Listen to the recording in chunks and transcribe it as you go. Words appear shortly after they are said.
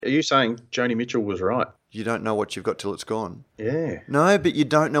Are you saying Joni Mitchell was right? You don't know what you've got till it's gone. Yeah. No, but you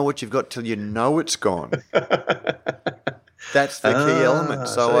don't know what you've got till you know it's gone. That's the key element.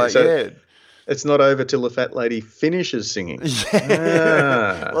 So yeah. It's not over till the fat lady finishes singing.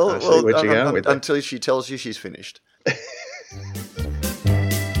 Yeah. I see what you're going with there. Until she tells you she's finished.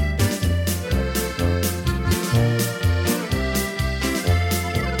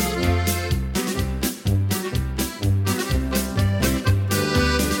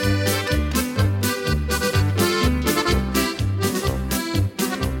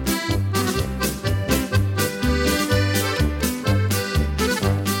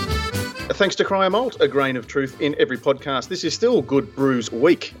 Thanks to Cryer Malt, a grain of truth in every podcast. This is still Good Brews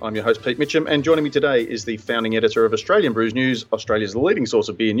Week. I'm your host, Pete Mitchum, and joining me today is the founding editor of Australian Brews News, Australia's leading source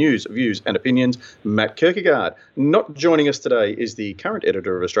of beer news, views and opinions, Matt Kierkegaard. Not joining us today is the current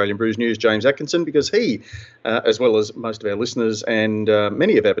editor of Australian Brews News, James Atkinson, because he, as well as most of our listeners and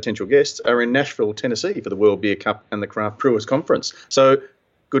many of our potential guests, are in Nashville, Tennessee for the World Beer Cup and the Craft Brewers Conference. So,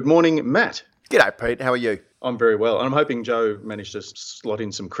 good morning, Matt. G'day, Pete. How are you? I'm very well. And I'm hoping Joe managed to slot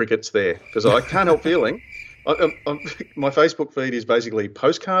in some crickets there because I can't help feeling my Facebook feed is basically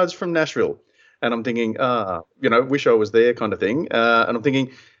postcards from Nashville. And I'm thinking, wish I was there kind of thing. And I'm thinking,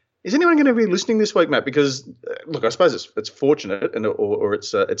 is anyone going to be listening this week, Matt? Because, look, I suppose it's fortunate or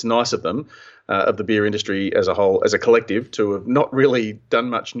it's nice of them, of the beer industry as a whole, as a collective, to have not really done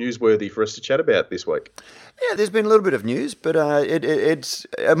much newsworthy for us to chat about this week. Yeah, there's been a little bit of news, but it's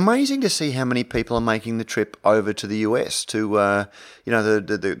amazing to see how many people are making the trip over to the US to,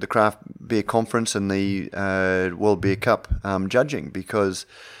 the craft beer conference and the World Beer Cup judging, because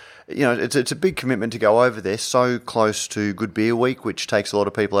it's a big commitment to go over there, so close to Good Beer Week, which takes a lot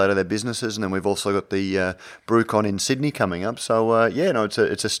of people out of their businesses, and then we've also got the BrewCon in Sydney coming up. So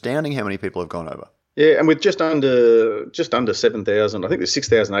it's astounding how many people have gone over. Yeah, and with just under 7,000, I think there's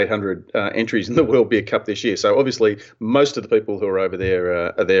 6,800 entries in the World Beer Cup this year. So obviously, most of the people who are over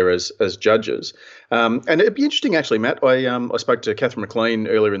there are there as judges. And it'd be interesting, actually, Matt. I spoke to Catherine McLean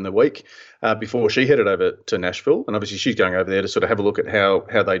earlier in the week before she headed over to Nashville, and obviously she's going over there to sort of have a look at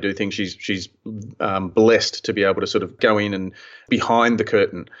how they do things. She's blessed to be able to sort of go in and behind the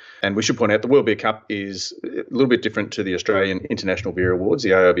curtain. And we should point out the World Beer Cup is a little bit different to the Australian International Beer Awards.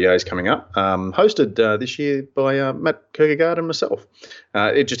 The AIBA is coming up, hosted this year by Matt Kierkegaard and myself,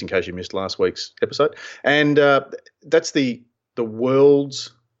 just in case you missed last week's episode. And that's the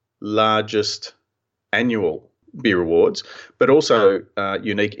world's largest annual beer awards, but also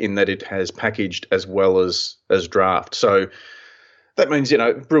unique in that it has packaged as well as draft. So that means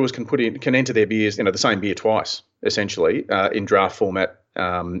brewers can enter their beers, the same beer twice, essentially, in draft format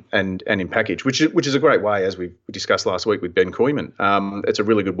and in package, which is a great way, as we discussed last week with Ben Kooyman. It's a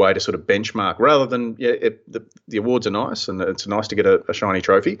really good way to sort of benchmark, rather than the awards are nice and it's nice to get a shiny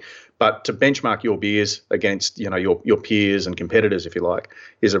trophy, but to benchmark your beers against your peers and competitors, if you like,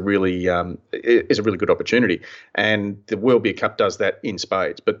 is a really good opportunity. And the World Beer Cup does that in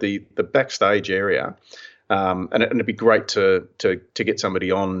spades. But the backstage area. And it'd be great to get somebody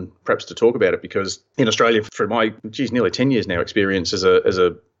on perhaps to talk about it, because in Australia, for my nearly 10 years now experience as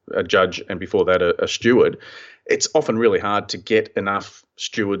a judge, and before that a steward, it's often really hard to get enough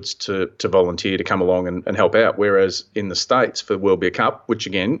stewards to volunteer to come along and help out. Whereas in the States for the World Beer Cup, which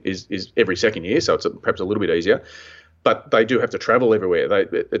again is every second year, so it's perhaps a little bit easier, but they do have to travel everywhere.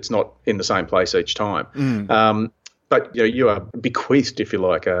 It's not in the same place each time. But you are bequeathed, if you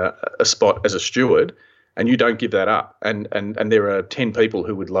like, a spot as a steward, and you don't give that up. And there are 10 people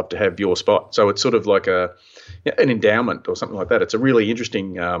who would love to have your spot. So it's sort of like an endowment or something like that. It's a really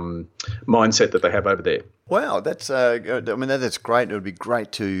interesting mindset that they have over there. Wow, that's that's great. It would be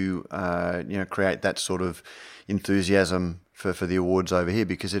great to create that sort of enthusiasm for the awards over here,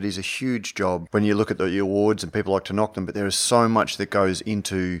 because it is a huge job. When you look at the awards, and people like to knock them, but there is so much that goes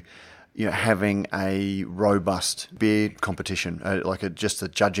into having a robust beer competition, just the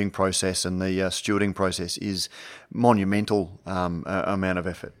judging process and the stewarding process is monumental amount of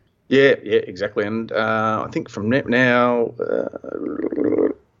effort. Yeah, exactly. And I think from now,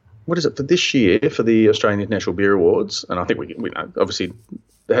 what is it for this year for the Australian International Beer Awards? And I think we know, obviously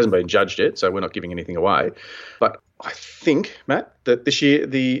it hasn't been judged yet, so we're not giving anything away. But I think, Matt, that this year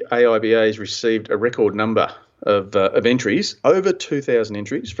the AIBA has received a record number of entries, over 2,000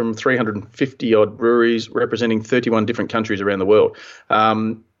 entries from 350-odd breweries representing 31 different countries around the world.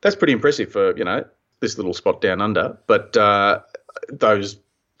 That's pretty impressive for, this little spot down under, but those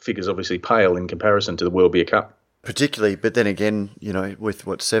figures obviously pale in comparison to the World Beer Cup. Particularly, but then again, with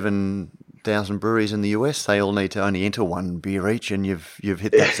 7 7,000 breweries in the US, they all need to only enter one beer each, and you've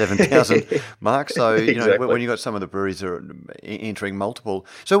hit that 7,000 mark. So Exactly. when you've got some of the breweries that are entering multiple.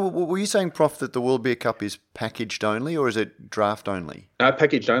 So were you saying, Prof, that the World Beer Cup is packaged only, or is it draft only?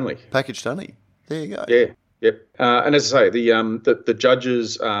 Packaged only. Packaged only. There you go. Yeah. Yep. And as I say, the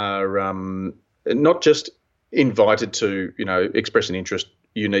judges are not just invited to express an interest.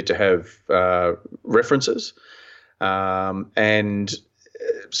 You need to have references. And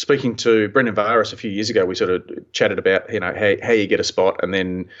speaking to Brendan Varis a few years ago, we sort of chatted about how you get a spot, and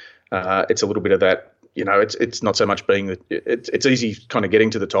then it's a little bit of that. It's not so much being it's easy kind of getting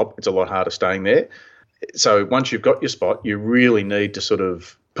to the top. It's a lot harder staying there. So once you've got your spot, you really need to sort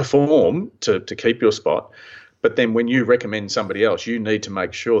of perform to keep your spot. But then when you recommend somebody else, you need to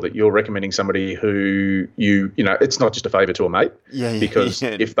make sure that you're recommending somebody who it's not just a favour to a mate. Yeah. Because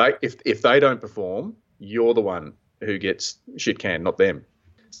if they don't perform, you're the one who gets shit canned, not them.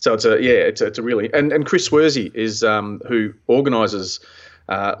 So it's a really and Chris Swersey is who organises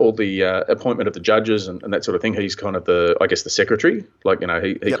all the appointment of the judges and that sort of thing. He's kind of the secretary,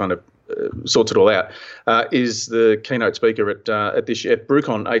 he kind of sorts it all out. Is the keynote speaker at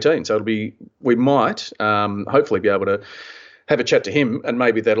BrewCon 18. So we might hopefully be able to have a chat to him, and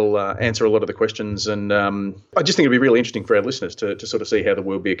maybe that'll answer a lot of the questions. And I just think it'd be really interesting for our listeners to sort of see how the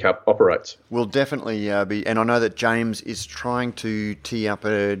World Beer Cup operates. We'll definitely be, and I know that James is trying to tee up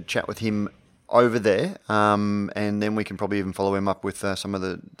a chat with him over there, and then we can probably even follow him up with some of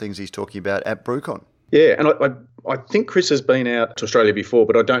the things he's talking about at BrewCon. Yeah, and I think Chris has been out to Australia before,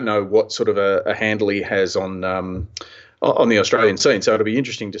 but I don't know what sort of a handle he has on the Australian scene. So it'll be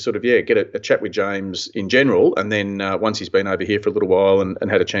interesting to sort of, get a chat with James in general, and then once he's been over here for a little while and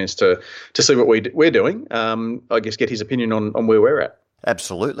had a chance to see what we're doing, I guess get his opinion on where we're at.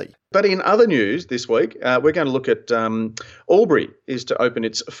 Absolutely. But in other news this week, we're going to look at Albury is to open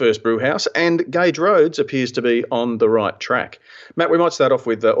its first brew house, and Gage Roads appears to be on the right track. Matt, we might start off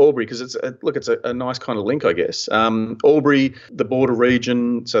with Albury because it's a nice kind of link, I guess. Albury, the border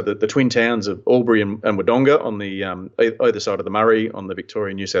region, so the twin towns of Albury and Wodonga on the either side of the Murray on the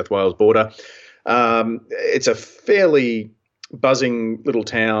Victoria-New South Wales border. It's a fairly buzzing little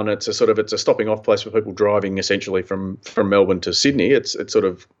town. It's a stopping off place for people driving essentially from Melbourne to Sydney. It's sort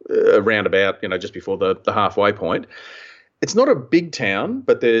of around about, just before the halfway point. It's not a big town,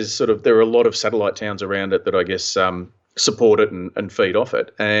 but there are a lot of satellite towns around it that I guess support it and feed off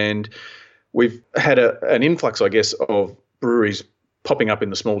it. And we've had an influx, I guess, of breweries popping up in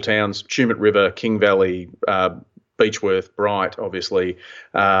the small towns: Tumut River, King Valley, Beechworth, Bright, obviously.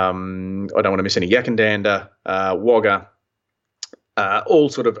 I don't want to miss any. Yakandanda, Wagga. All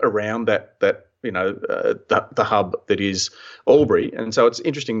sort of around that the hub that is Albury. And so it's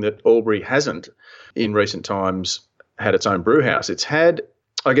interesting that Albury hasn't in recent times had its own brew house. It's had,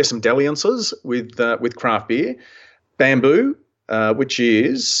 I guess, some dalliances with craft beer. Bamboo, which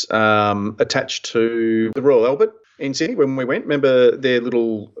is attached to the Royal Albert in Sydney when we went. Remember, their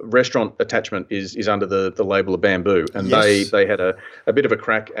little restaurant attachment is under the label of Bamboo, and yes. they had a bit of a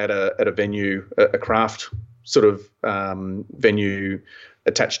crack at a venue, a craft sort of venue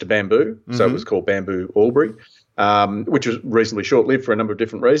attached to Bamboo. Mm-hmm. So it was called Bamboo Albury, which was reasonably short-lived for a number of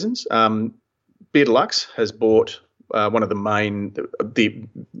different reasons. Beer Deluxe has bought one of the main,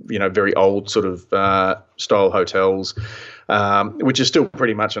 very old sort of style hotels, which is still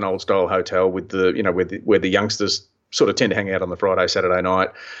pretty much an old style hotel with where the youngsters sort of tend to hang out on the Friday, Saturday night.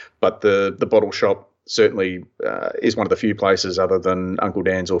 But the bottle shop certainly is one of the few places other than Uncle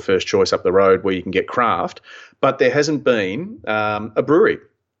Dan's or First Choice up the road where you can get craft. But there hasn't been a brewery.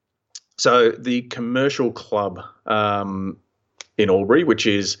 So the Commercial Club in Albury, which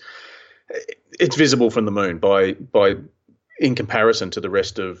is, it's visible from the moon by in comparison to the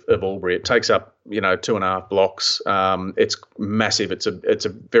rest of Albury. It takes up 2.5 blocks. It's massive. It's a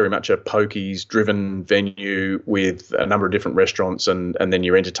very much a pokies driven venue with a number of different restaurants and then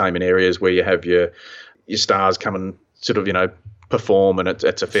your entertainment areas where you have your stars come and sort of perform, and it's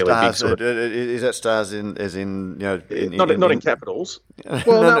a fairly stars, big sort of. Is that stars not in capitals?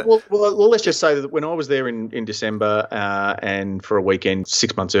 Well, well, let's just say that when I was there in December and for a weekend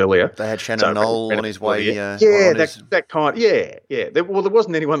 6 months earlier, they had Shannon Knoll on his way. That kind. Yeah. There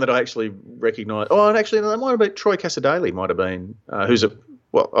wasn't anyone that I actually recognised. Oh, and actually, that might have been Troy Casadale. Might have been who's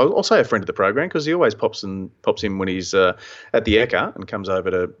I'll say a friend of the program because he always pops in when he's at the Ekka and comes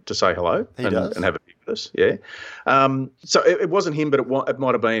over to say hello and have a beer with us. Yeah. So it wasn't him, but it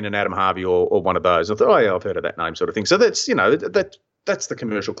might have been an Adam Harvey or one of those. I thought, oh yeah, I've heard of that name, sort of thing. So that's that's the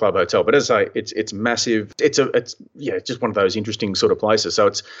Commercial Club Hotel. But as I say, it's massive. It's just one of those interesting sort of places.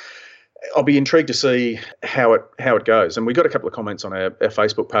 So I'll be intrigued to see how it goes. And we got a couple of comments on our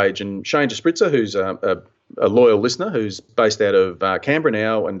Facebook page, and Shane DeSpritzer, who's a loyal listener, who's based out of Canberra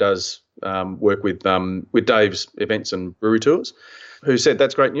now and does work with Dave's events and brewery tours, who said,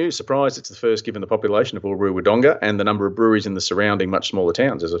 that's great news. Surprised it's the first given the population of Albury-Wodonga and the number of breweries in the surrounding much smaller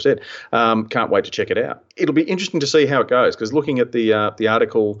towns, as I've said. Can't wait to check it out. It'll be interesting to see how it goes, because looking at the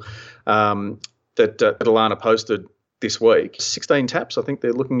article that Alana posted this week, 16 taps I think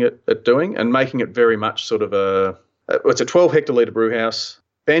they're looking at doing, and making it very much sort of it's a 12 hectolitre brew house.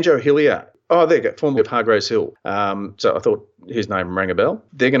 Banjo Hillier. Oh, there you go, formerly of Hargraves Hill. So I thought his name rang a bell.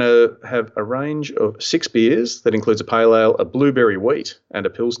 They're going to have a range of 6 beers that includes a pale ale, a blueberry wheat, and a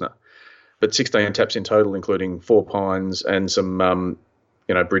pilsner. But 16 taps in total, including Four Pines and some,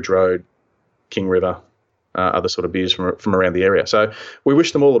 Bridge Road, King River, other sort of beers from around the area. So we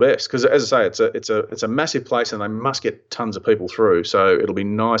wish them all the best, because, as I say, it's a massive place and they must get tons of people through. So it'll be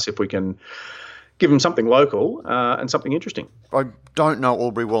nice if we can give them something local and something interesting. I don't know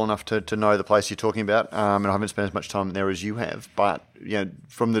Albury well enough to know the place you're talking about, and I haven't spent as much time there as you have. But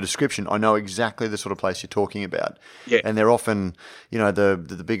from the description, I know exactly the sort of place you're talking about. Yeah. And they're often,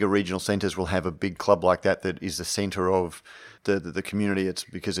 the bigger regional centres will have a big club like that is the centre of the community. It's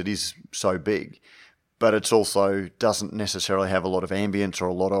because it is so big, but it's also doesn't necessarily have a lot of ambience or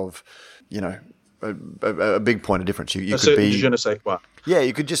a lot of, a big point of difference. You could be je ne sais quoi. Yeah,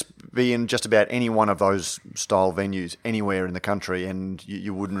 you could just be in just about any one of those style venues anywhere in the country, and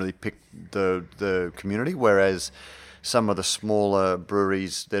you wouldn't really pick the community. Whereas some of the smaller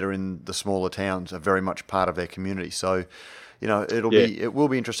breweries that are in the smaller towns are very much part of their community. So, it will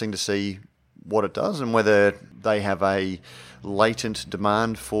be interesting to see what it does and whether they have a latent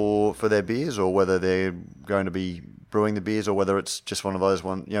demand for their beers, or whether they're going to be brewing the beers, or whether it's just one of those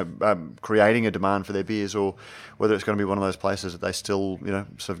creating a demand for their beers, or whether it's going to be one of those places that they still,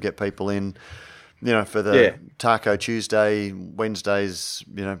 sort of get people in, for the Taco Tuesday, Wednesdays,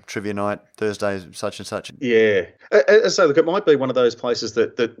 trivia night, Thursdays, such and such. Yeah. So look, it might be one of those places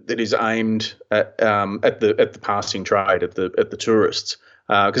that is aimed at the passing trade, at the tourists.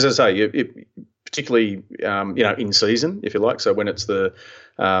 Because as I say, particularly in season, if you like. So when it's the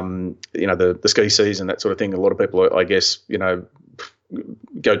ski season, that sort of thing, a lot of people, I guess,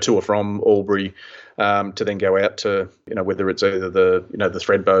 go to or from Albury to then go out to, whether it's either the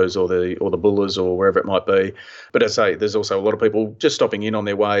Threadbows or the Bullers or wherever it might be. But as I say, there's also a lot of people just stopping in on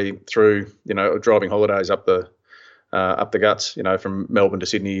their way through, driving holidays up the guts, from Melbourne to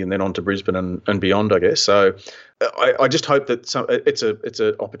Sydney and then on to Brisbane and beyond, I guess. So I just hope that it's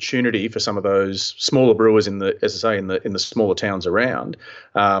an opportunity for some of those smaller brewers in the smaller towns around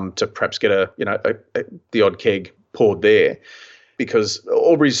to perhaps get the odd keg poured there. Because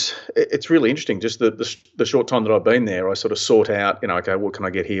Albury's, it's really interesting. Just the short time that I've been there, I sort of sort out, okay, what can I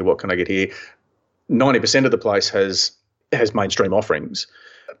get here? What can I get here? 90% of the place has mainstream offerings.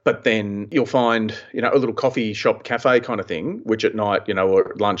 But then you'll find, a little coffee shop cafe kind of thing, which at night, or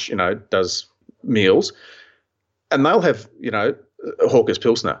at lunch, does meals. And they'll have, Hawker's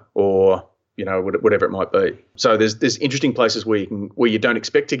Pilsner or, whatever it might be. So there's interesting places where you don't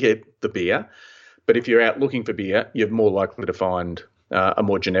expect to get the beer. But if you're out looking for beer, you're more likely to find a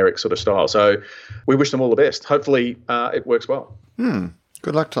more generic sort of style. So we wish them all the best. Hopefully it works well.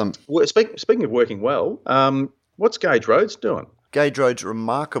 Good luck to them. Well, speaking of working well, what's Gage Roads doing? Gage Roads'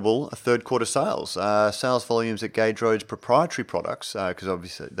 remarkable third quarter sales. Sales volumes at Gage Roads' proprietary products, because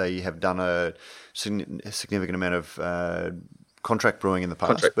obviously they have done a significant amount of contract brewing in the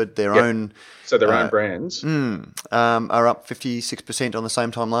past, but their own... So their own brands. Are up 56% on the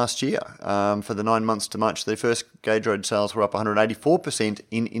same time last year. For the 9 months to March 31st, Gage Road sales were up 184%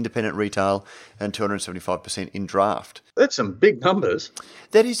 in independent retail and 275% in draft. That's some big numbers.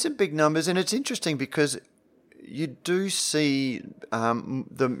 That is some big numbers, and it's interesting because you do see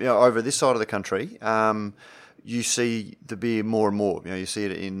over this side of the country, you see the beer more and more. You see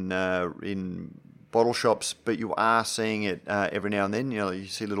it in bottle shops, but you are seeing it every now and then. You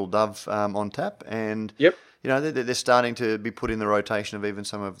see Little Dove on tap, and they're starting to be put in the rotation of even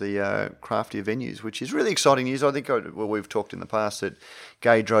some of the craftier venues, which is really exciting news. I think we've talked in the past that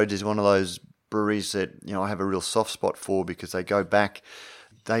Gage Roads is one of those breweries that I have a real soft spot for, because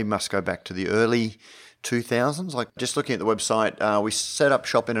they must go back to the early 2000s. Like, just looking at the website, we set up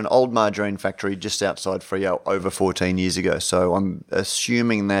shop in an old margarine factory just outside Freo over 14 years ago. So I'm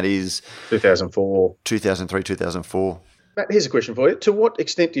assuming that is 2004. 2003, 2004. Matt, here's a question for you. To what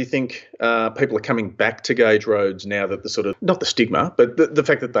extent do you think people are coming back to Gage Roads now that the sort of, not the stigma, but the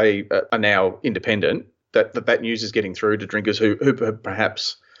fact that they are now independent, that news is getting through to drinkers who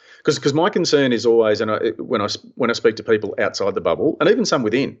perhaps... Because my concern is always, and when I speak to people outside the bubble, and even some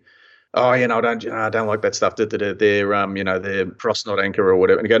within, oh, I don't like that stuff. They're they're cross knot anchor or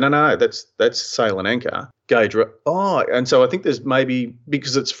whatever. And you go, no, that's sail and anchor. And so I think there's maybe,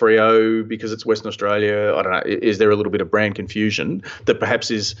 because it's Freo, because it's Western Australia, I don't know, is there a little bit of brand confusion that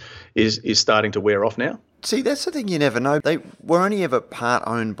perhaps is starting to wear off now? See, that's the thing, you never know. They were only ever part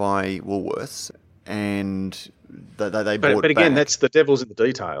owned by Woolworths, and they bought But again, back. that's the devil's in the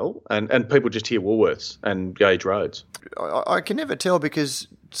detail, and people just hear Woolworths and Gage Roads. I can never tell, because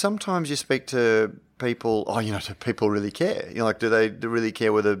sometimes you speak to people, do people really care? Do they really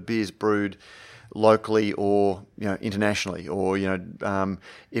care whether beer's brewed locally or internationally, or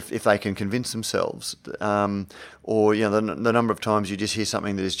if they can convince themselves, or the number of times you just hear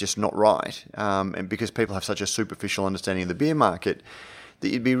something that is just not right, and because people have such a superficial understanding of the beer market, that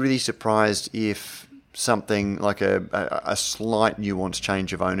you'd be really surprised if something like a slight nuanced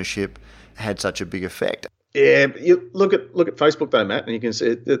change of ownership had such a big effect. Yeah, you look at Facebook though, Matt, and you can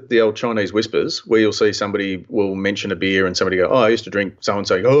see the old Chinese whispers, where you'll see somebody will mention a beer and somebody go, oh, I used to drink so and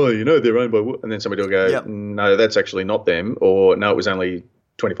so, they're owned by, and then somebody will go, Yep. No, that's actually not them, or no, it was only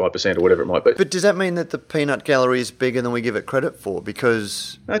 25% or whatever it might be. But does that mean that the peanut gallery is bigger than we give it credit for?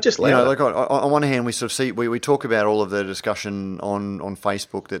 Because Just louder. on one hand, we sort of see we talk about all of the discussion on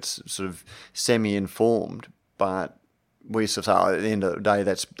Facebook that's sort of semi-informed, but we sort of say, at the end of the day,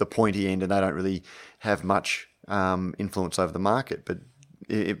 that's the pointy end, and they don't really have much influence over the market. But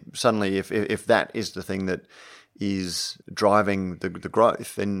suddenly, if that is the thing that is driving the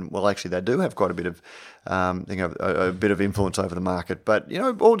growth, then actually they do have quite a bit of a bit of influence over the market. But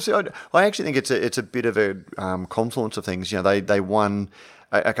also, I actually think it's a bit of a confluence of things. They won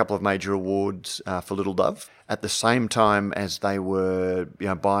a couple of major awards for Little Dove at the same time as they were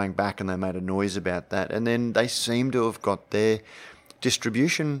buying back, and they made a noise about that. And then they seem to have got their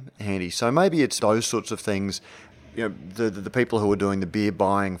distribution handy. So maybe it's those sorts of things. The people who are doing the beer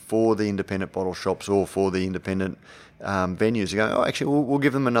buying for the independent bottle shops or for the independent venues, you go, oh, actually, we'll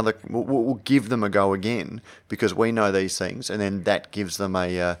give them we'll give them a go again, because we know these things, and then that gives them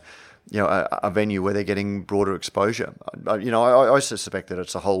a venue where they're getting broader exposure. I suspect that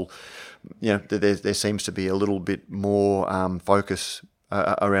it's a whole, there seems to be a little bit more focus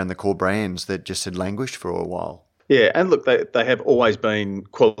around the core brands that just had languished for a while. Yeah, and look, they have always been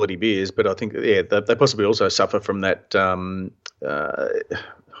quality beers, but I think, they possibly also suffer from that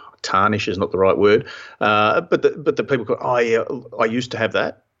tarnish is not the right word, but the people go, oh yeah, I used to have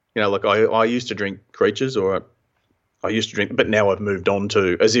that, I used to drink Creatures, or I used to drink, but now I've moved on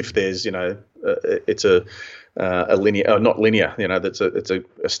to, as if there's it's a linear, not linear, that's it's a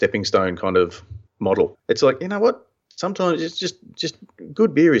stepping stone kind of model. It's like, what? Sometimes it's just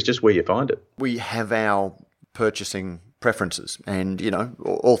good beer is just where you find it. We have our purchasing preferences, and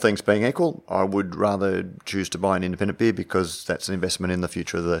all things being equal, I would rather choose to buy an independent beer, because that's an investment in the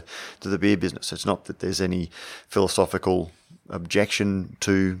future of the beer business. It's not that there's any philosophical objection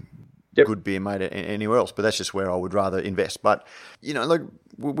to good beer made anywhere else, but that's just where I would rather invest. But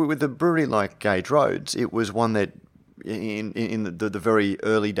with a brewery like Gage Roads, it was one that in the very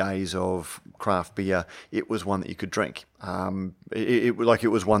early days of craft beer, it was one that you could drink. It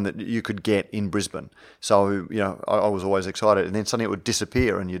was one that you could get in Brisbane. So, I was always excited. And then suddenly it would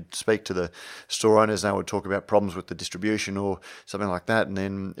disappear, and you'd speak to the store owners, and they would talk about problems with the distribution or something like that. And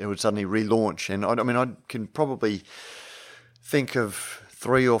then it would suddenly relaunch. And I can probably think of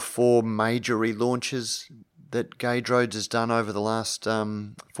 3 or 4 major relaunches that Gage Roads has done over the last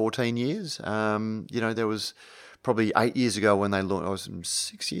 14 years. There was probably 8 years ago when they launched,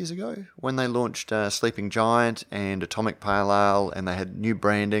 6 years ago, when they launched Sleeping Giant and Atomic Pale Ale, and they had new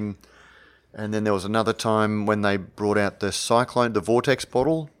branding. And then there was another time when they brought out the Cyclone, the Vortex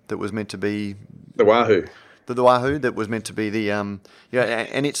bottle that was meant to be... The Wahoo. The Wahoo that was meant to be the... and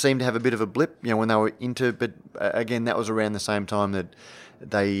it seemed to have a bit of a blip, when they were into... But again, that was around the same time that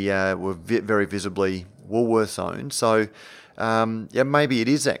they were very visibly Woolworths owned. So... maybe it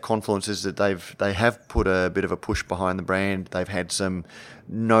is that confluence, is that they have put a bit of a push behind the brand. They've had some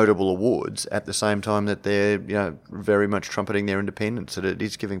notable awards at the same time that they're very much trumpeting their independence. That it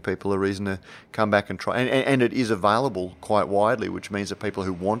is giving people a reason to come back and try, and it is available quite widely, which means that people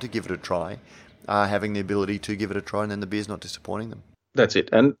who want to give it a try are having the ability to give it a try, and then the beer's not disappointing them. That's it.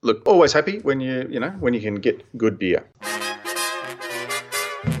 And look, always happy when you can get good beer.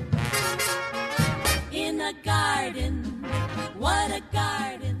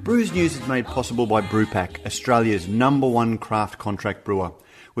 Brews News is made possible by Brewpack, Australia's #1 craft contract brewer.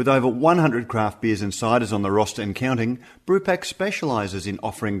 With over 100 craft beers and ciders on the roster and counting, Brewpack specialises in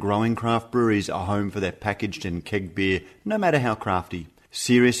offering growing craft breweries a home for their packaged and kegged beer, no matter how crafty.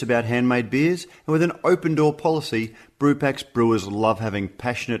 Serious about handmade beers, and with an open-door policy, Brewpack's brewers love having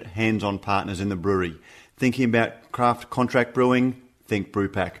passionate, hands-on partners in the brewery. Thinking about craft contract brewing? Think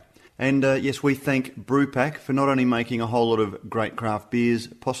Brewpack. And yes, we thank Brewpack for not only making a whole lot of great craft beers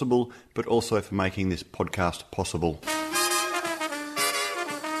possible, but also for making this podcast possible.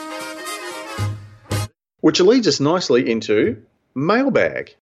 Which leads us nicely into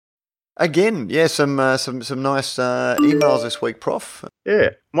mailbag. Again, yeah, some nice emails this week, Prof.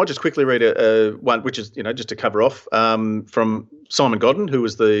 Yeah, might just quickly read one, which is just to cover off from Simon Godden, who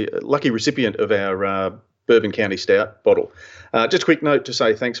was the lucky recipient of our Bourbon County Stout bottle. Just a quick note to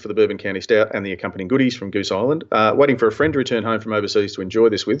say thanks for the Bourbon County Stout and the accompanying goodies from Goose Island. Waiting for a friend to return home from overseas to enjoy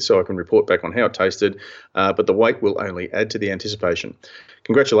this with, so I can report back on how it tasted. But the wait will only add to the anticipation.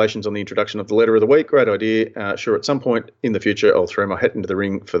 Congratulations on the introduction of the letter of the week. Great idea. Sure, at some point in the future, I'll throw my hat into the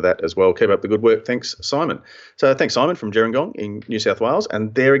ring for that as well. Keep up the good work. Thanks, Simon. So thanks, Simon, from Gerringong in New South Wales.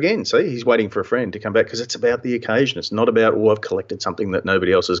 And there again, see, he's waiting for a friend to come back because it's about the occasion. It's not about, I've collected something that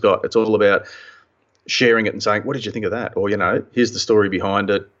nobody else has got. It's all about sharing it and saying, what did you think of that? Or, here's the story behind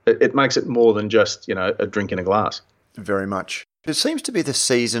it. It makes it more than just, a drink in a glass. Very much. It seems to be the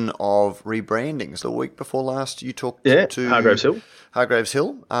season of rebrandings. The week before last, you talked to Hargraves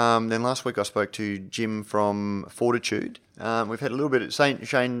Hill. Then last week I spoke to Jim from Fortitude. We've had a little bit of Shane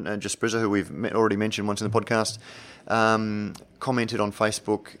Jaspriza, who we've already mentioned once in the podcast, commented on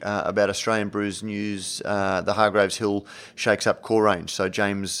Facebook about Australian Brews News, the Hargraves Hill Shakes Up core range. So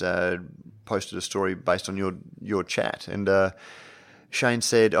James posted a story based on your chat, and Shane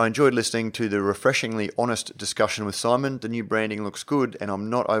said, I enjoyed listening to the refreshingly honest discussion with Simon. The new branding looks good, and I'm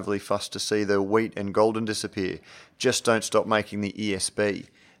not overly fussed to see the wheat and golden disappear. Just don't stop making the ESB.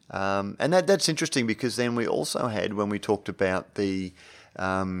 And that's interesting, because then we also had, when we talked about the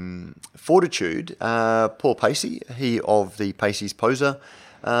Fortitude, Paul Pacey, he of the Pacey's Poser.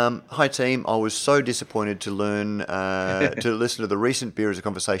 Hi team, I was so disappointed to learn, to listen to the recent Beer as a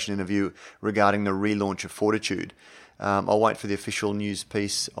Conversation interview regarding the relaunch of Fortitude. I'll wait for the official news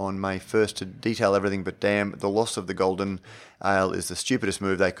piece on May 1st to detail everything, but damn, the loss of the Golden Ale is the stupidest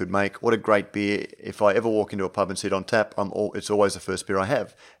move they could make. What a great beer. If I ever walk into a pub and sit on tap, it's always the first beer I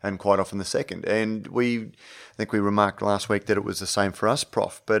have, and quite often the second. And I think we remarked last week that it was the same for us,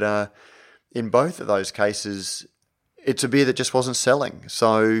 Prof. But in both of those cases, it's a beer that just wasn't selling.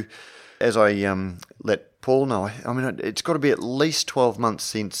 So as I let Paul know, it's got to be at least 12 months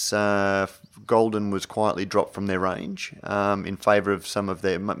since Golden was quietly dropped from their range in favour of some of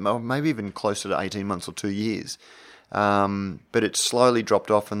their, maybe even closer to 18 months or 2 years. But it slowly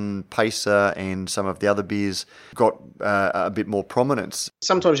dropped off, and Pacer and some of the other beers got a bit more prominence.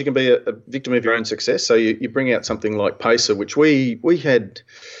 Sometimes you can be a victim of your own success. So you bring out something like Pacer, which we had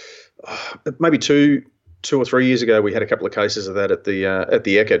maybe two or 3 years ago. We had a couple of cases of that at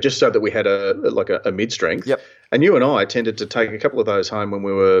the Echo, just so that we had a mid strength. Yep. And you and I tended to take a couple of those home when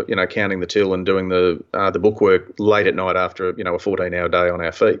we were counting the till and doing the bookwork late at night after a 14-hour day on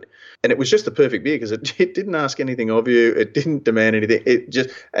our feet. And it was just the perfect beer because it didn't ask anything of you. It didn't demand anything. It just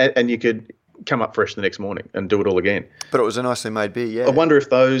and you could come up fresh the next morning and do it all again. But it was a nicely made beer, yeah. I wonder if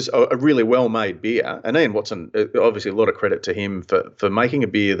those are a really well-made beer. And Ian Watson, obviously a lot of credit to him for making a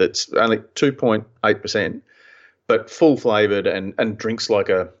beer that's only 2.8%, but full-flavoured and drinks like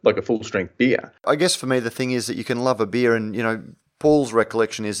a full-strength beer. I guess for me the thing is that you can love a beer, and, Paul's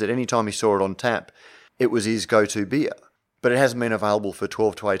recollection is that any time he saw it on tap, it was his go-to beer. But it hasn't been available for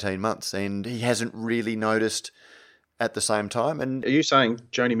 12 to 18 months, and he hasn't really noticed at the same time. And are you saying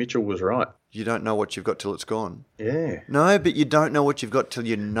Joni Mitchell was right? You don't know what you've got till it's gone. Yeah. No, but you don't know what you've got till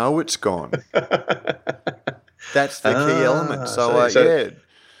you know it's gone. That's the key element. So yeah.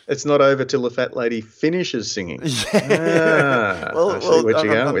 It's not over till the fat lady finishes singing. Yeah. I see what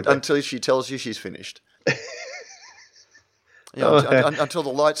you're going with. Until she tells you she's finished. Until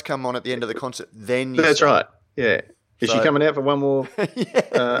the lights come on at the end of the concert, then you That's right. Yeah. Is she coming out for one more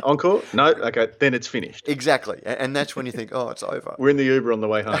encore? No? Okay, then it's finished. Exactly. And that's when you think, oh, it's over. We're in the Uber on the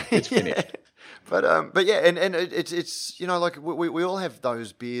way home. It's finished. But yeah, and it's like we all have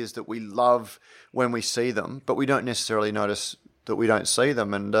those beers that we love when we see them, but we don't necessarily notice that we don't see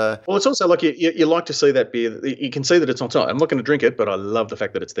them. And well, it's also like you like to see that beer. You can see that it's on top. I'm not going to drink it, but I love the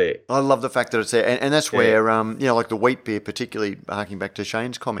fact that it's there. I love the fact that it's there, and that's where like the wheat beer, particularly harking back to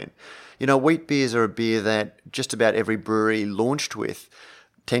Shane's comment. Wheat beers are a beer that just about every brewery launched with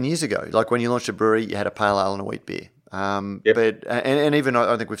 10 years ago. Like when you launched a brewery, you had a pale ale and a wheat beer. But even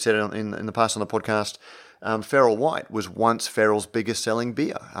I think we've said it in the past on the podcast, Feral White was once Feral's biggest selling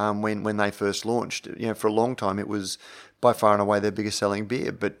beer when they first launched. For a long time it was by far and away their biggest selling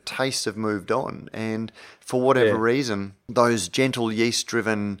beer, but tastes have moved on, and for whatever reason, those gentle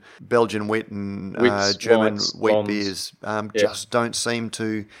yeast-driven Belgian wheat and German wheat blondes, beers just don't seem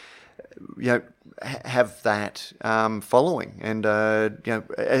to have that following. And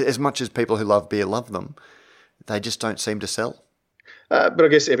as much as people who love beer love them, they just don't seem to sell. But I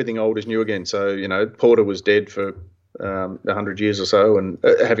guess everything old is new again. So, porter was dead for 100 years or so, and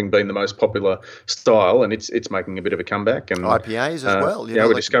having been the most popular style, and it's making a bit of a comeback. And IPAs as well.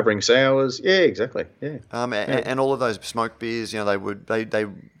 We're discovering sours. Yeah, exactly. Yeah. And all of those smoked beers, they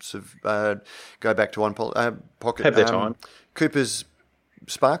sort of go back to one pocket. Have their time. Cooper's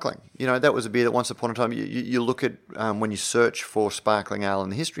Sparkling. That was a beer that once upon a time, you look at when you search for sparkling ale in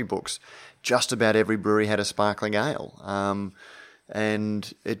the history books, just about every brewery had a sparkling ale.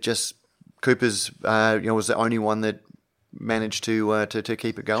 And it just, Cooper's, was the only one that managed to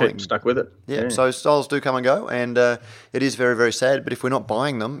keep it going. Stuck with it. Yeah. So styles do come and go, and it is very, very sad. But if we're not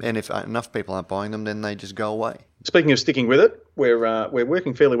buying them, and if enough people aren't buying them, then they just go away. Speaking of sticking with it, we're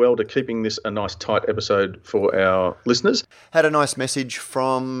working fairly well to keeping this a nice tight episode for our listeners. Had a nice message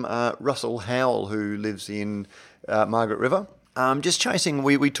from Russell Howell, who lives in Margaret River. Just chasing,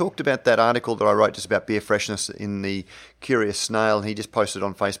 we talked about that article that I wrote just about beer freshness in the Curious Snail, and he just posted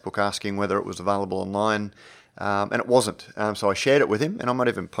on Facebook asking whether it was available online, and it wasn't. So I shared it with him, and I might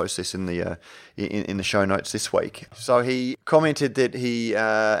even post this in the show notes this week. So he commented that he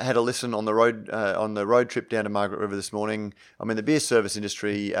had a listen on the road trip down to Margaret River this morning. I'm in the beer service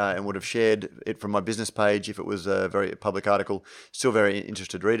industry and would have shared it from my business page if it was a very public article. Still very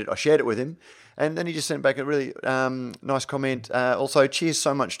interested to read it. I shared it with him. And then he just sent back a really nice comment. Also, cheers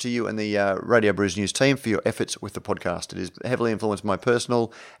so much to you and the Radio Brews News team for your efforts with the podcast. It has heavily influenced my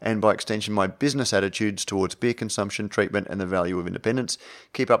personal and, by extension, my business attitudes towards beer consumption, treatment, and the value of independence.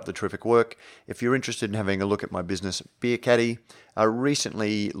 Keep up the terrific work. If you're interested in having a look at my business, Beer Caddy, I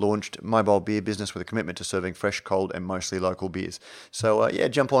recently launched mobile beer business with a commitment to serving fresh, cold, and mostly local beers. So,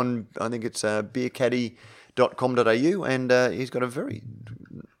 jump on, I think it's beercaddy.com.au, and he's got a very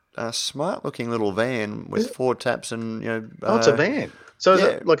smart-looking little van with 4 taps and it's a van. So is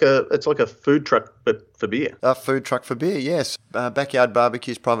it like a food truck but for beer? A food truck for beer, yes. Backyard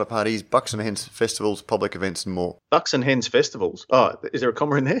barbecues, private parties, Bucks and Hens festivals, public events, and more. Bucks and Hens festivals. Oh, is there a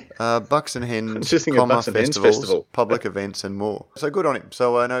comma in there? Bucks and Hens, Bucks and Hens festival, public events, and more. So good on him.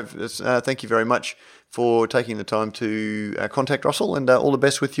 So thank you very much for taking the time to contact Russell, and all the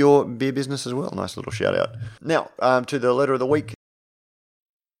best with your beer business as well. Nice little shout out. Now to the letter of the week.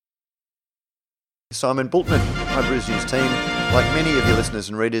 Simon Bultman, Home Brews News team. Like many of your listeners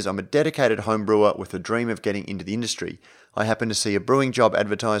and readers, I'm a dedicated home brewer with a dream of getting into the industry. I happened to see a brewing job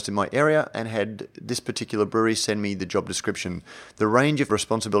advertised in my area and had this particular brewery send me the job description. The range of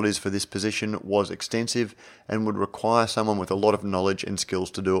responsibilities for this position was extensive and would require someone with a lot of knowledge and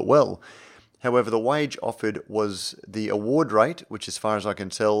skills to do it well. However, the wage offered was the award rate, which as far as I can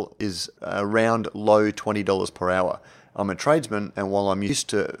tell is around low $20 per hour. I'm a tradesman, and while I'm used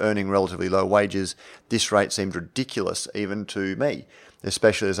to earning relatively low wages, this rate seemed ridiculous even to me,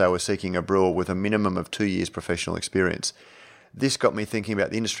 especially as I was seeking a brewer with a minimum of 2 years professional experience. This got me thinking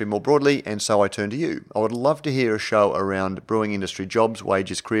about the industry more broadly, and so I turned to you. I would love to hear a show around brewing industry jobs,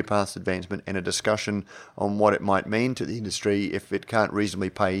 wages, career paths, advancement, and a discussion on what it might mean to the industry if it can't reasonably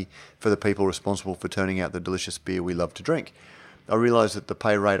pay for the people responsible for turning out the delicious beer we love to drink. I realise that the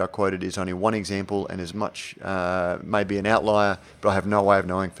pay rate I quoted is only one example and as much may be an outlier, but I have no way of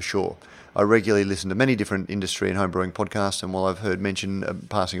knowing for sure. I regularly listen to many different industry and homebrewing podcasts, and while I've heard mention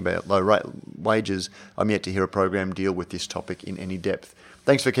passing about low wages, I'm yet to hear a program deal with this topic in any depth.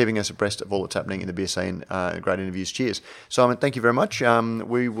 Thanks for keeping us abreast of all that's happening in the beer scene. Great interviews. Cheers. Simon, thank you very much. I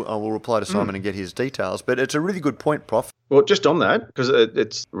will reply to Simon and get his details, but it's a really good point, Prof. Well, just on that, because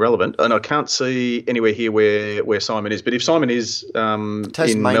it's relevant, and I can't see anywhere here where Simon is, but if Simon is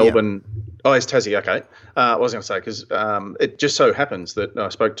in Melbourne... Oh, it's Tassie, okay. I was going to say, because it just so happens that I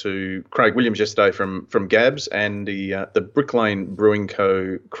spoke to Craig Williams yesterday from Gabs, and the Brick Lane Brewing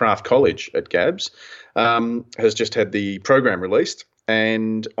Co. Craft College at Gabs has just had the program released.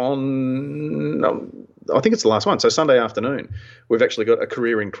 And on, I think it's the last one, so Sunday afternoon, we've actually got a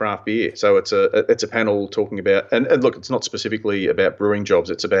career in craft beer. So it's a panel talking about, and look, it's not specifically about brewing jobs.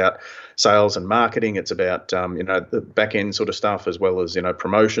 It's about sales and marketing. It's about the back end sort of stuff, as well as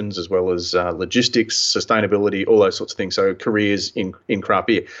promotions, as well as logistics, sustainability, all those sorts of things. So careers in craft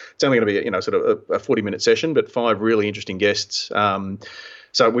beer. It's only going to be sort of a 40-minute session, but 5 really interesting guests.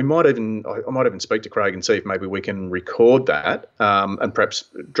 So I might even speak to Craig and see if maybe we can record that and perhaps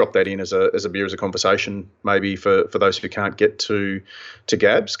drop that in as a beer as a conversation, maybe for those who can't get to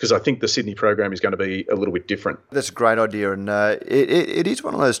Gabs, because I think the Sydney program is going to be a little bit different. That's a great idea, and it is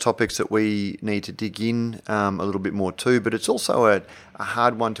one of those topics that we need to dig in a little bit more too, but it's also a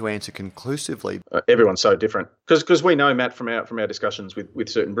hard one to answer conclusively. Everyone's so different, because we know, Matt, from our discussions with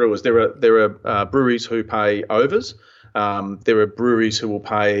certain brewers, there are breweries who pay overs. There are breweries who will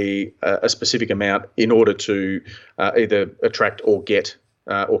pay a specific amount in order to either attract or get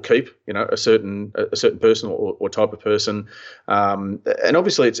or keep, a certain person or type of person, and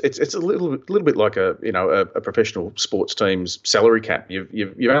obviously it's a little bit like a professional sports team's salary cap.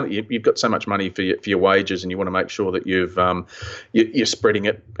 You've got so much money for your wages, and you want to make sure that you're spreading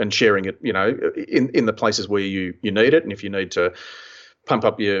it and sharing it, in the places where you need it, and if you need to pump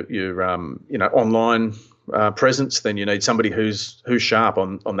up your online presence, then you need somebody who's sharp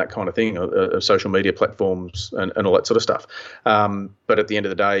on that kind of thing, social media platforms and all that sort of stuff. But at the end of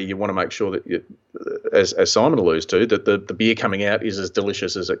the day, you want to make sure that, as Simon alludes to, that the beer coming out is as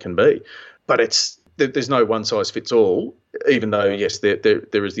delicious as it can be. But there's no one size fits all, even though, yes,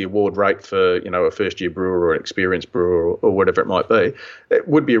 there is the award rate for, a first year brewer or an experienced brewer or whatever it might be. It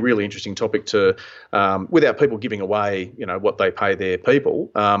would be a really interesting topic to, without people giving away, what they pay their people,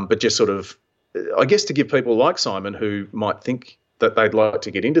 but just sort of, I guess, to give people like Simon who might think that they'd like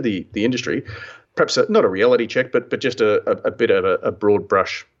to get into the industry, perhaps not a reality check, but just a bit of a broad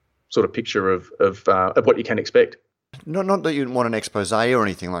brush sort of picture of what you can expect. Not that you want an expose or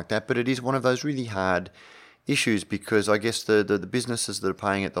anything like that, but it is one of those really hard issues, because I guess the businesses that are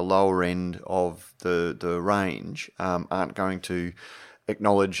paying at the lower end of the range aren't going to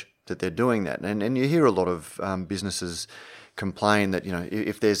acknowledge that they're doing that. And you hear a lot of businesses complain that,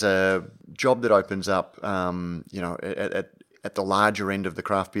 if there's a job that opens up, at the larger end of the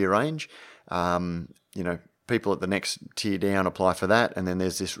craft beer range, people at the next tier down apply for that, and then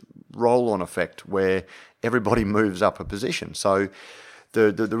there's this roll-on effect where everybody moves up a position. So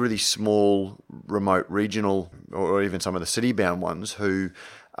the really small, remote, regional, or even some of the city-bound ones who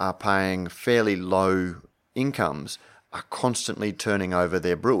are paying fairly low incomes are constantly turning over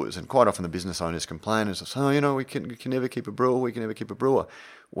their brewers, and quite often the business owners complain and say, we can never keep a brewer.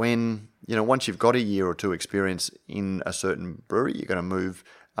 When, once you've got a year or two experience in a certain brewery, you're going to move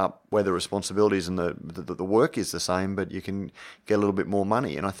up where the responsibilities and the work is the same, but you can get a little bit more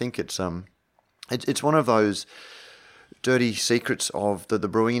money. And I think it's one of those dirty secrets of the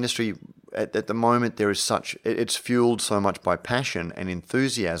brewing industry. At the moment, there is it's fueled so much by passion and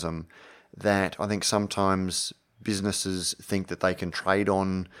enthusiasm that I think sometimes businesses think that they can trade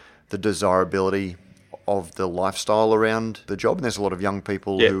on the desirability of the lifestyle around the job. And there's a lot of young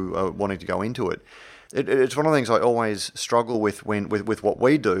people who are wanting to go into it. It's one of the things I always struggle with with what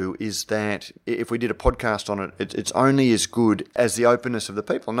we do, is that if we did a podcast on it, it's only as good as the openness of the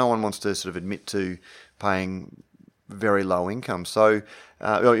people. No one wants to sort of admit to paying very low income, so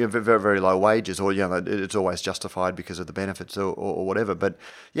very, very low wages, or it's always justified because of the benefits or whatever. But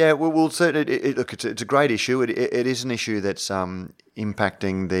we'll certainly look. It's a great issue. It is an issue that's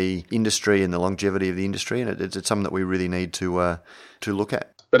impacting the industry and the longevity of the industry, and it's something that we really need to look at.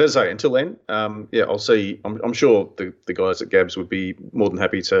 But as I say, until then, I'll see. I'm sure the guys at Gabs would be more than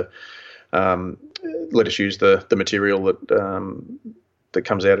happy to let us use the material that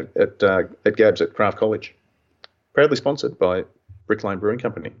comes out at Gabs at Craft College. Proudly sponsored by Brick Lane Brewing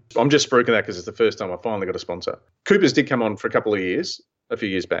Company. I'm just spruiking that because it's the first time I finally got a sponsor. Coopers did come on for a few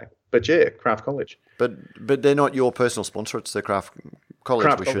years back. But Craft College. But they're not your personal sponsor. It's the Craft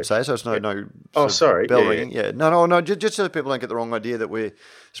College, we should say. So it's no sorry. Bell ringing. Yeah. No. Just so that people don't get the wrong idea that we're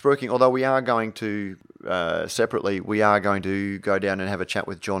spruiking. Although we are going to, separately, we are going to go down and have a chat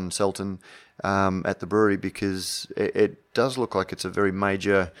with John Selton at the brewery, because it does look like it's a very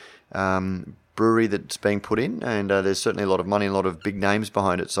major brewery that's being put in, and there's certainly a lot of money and a lot of big names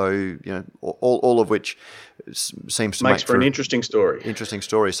behind it. So, all of which seems to makes for an interesting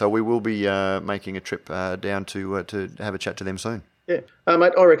story. So we will be making a trip down to have a chat to them soon. Yeah,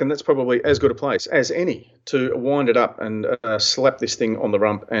 mate, I reckon that's probably as good a place as any to wind it up and slap this thing on the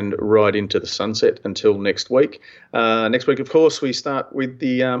rump and ride into the sunset until next week. Next week, of course, we start with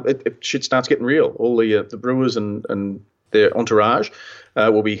the shit starts getting real. All the brewers and their entourage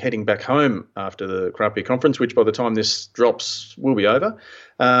will be heading back home after the craft beer conference, which by the time this drops will be over.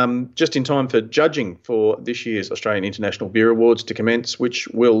 Just in time for judging for this year's Australian International Beer Awards to commence, which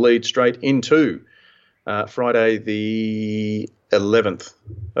will lead straight into Friday the 11th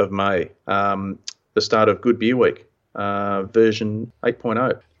of May, the start of Good Beer Week, version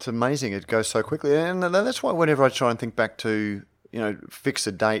 8.0. It's amazing. It goes so quickly. And that's why whenever I try and think back to fix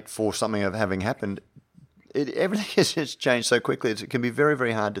a date for something of having happened, everything has just changed so quickly. It can be very,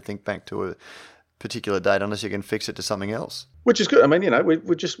 very hard to think back to a particular date unless you can fix it to something else. Which is good. I mean,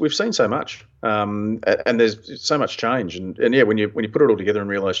 we've seen so much, and there's so much change, and yeah, when you put it all together and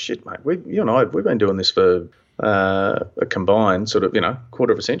realise, shit, mate, you and I, we've been doing this for a combined sort of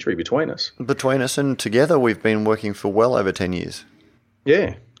quarter of a century between us. And together we've been working for well over 10 years.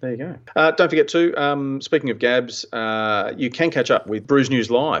 Yeah. There you go. Don't forget too, speaking of Gabs, you can catch up with Brews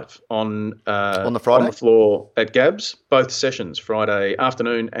News Live on the Friday? on the floor at Gabs, both sessions, Friday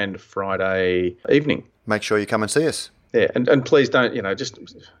afternoon and Friday evening. Make sure you come and see us. Yeah, and please don't, just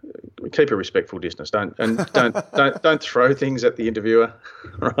keep a respectful distance. Don't throw things at the interviewer,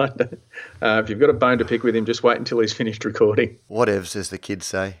 right? If you've got a bone to pick with him, just wait until he's finished recording. Whatevs, as the kids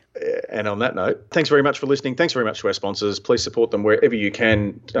say. And on that note, thanks very much for listening. Thanks very much to our sponsors. Please support them wherever you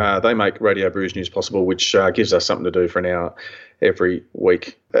can. They make Radio Brews News possible, which gives us something to do for an hour every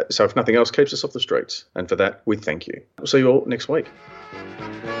week. So if nothing else, keeps us off the streets. And for that, we thank you. We'll see you all next week.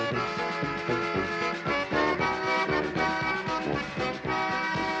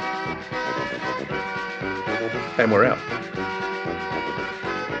 And we're out.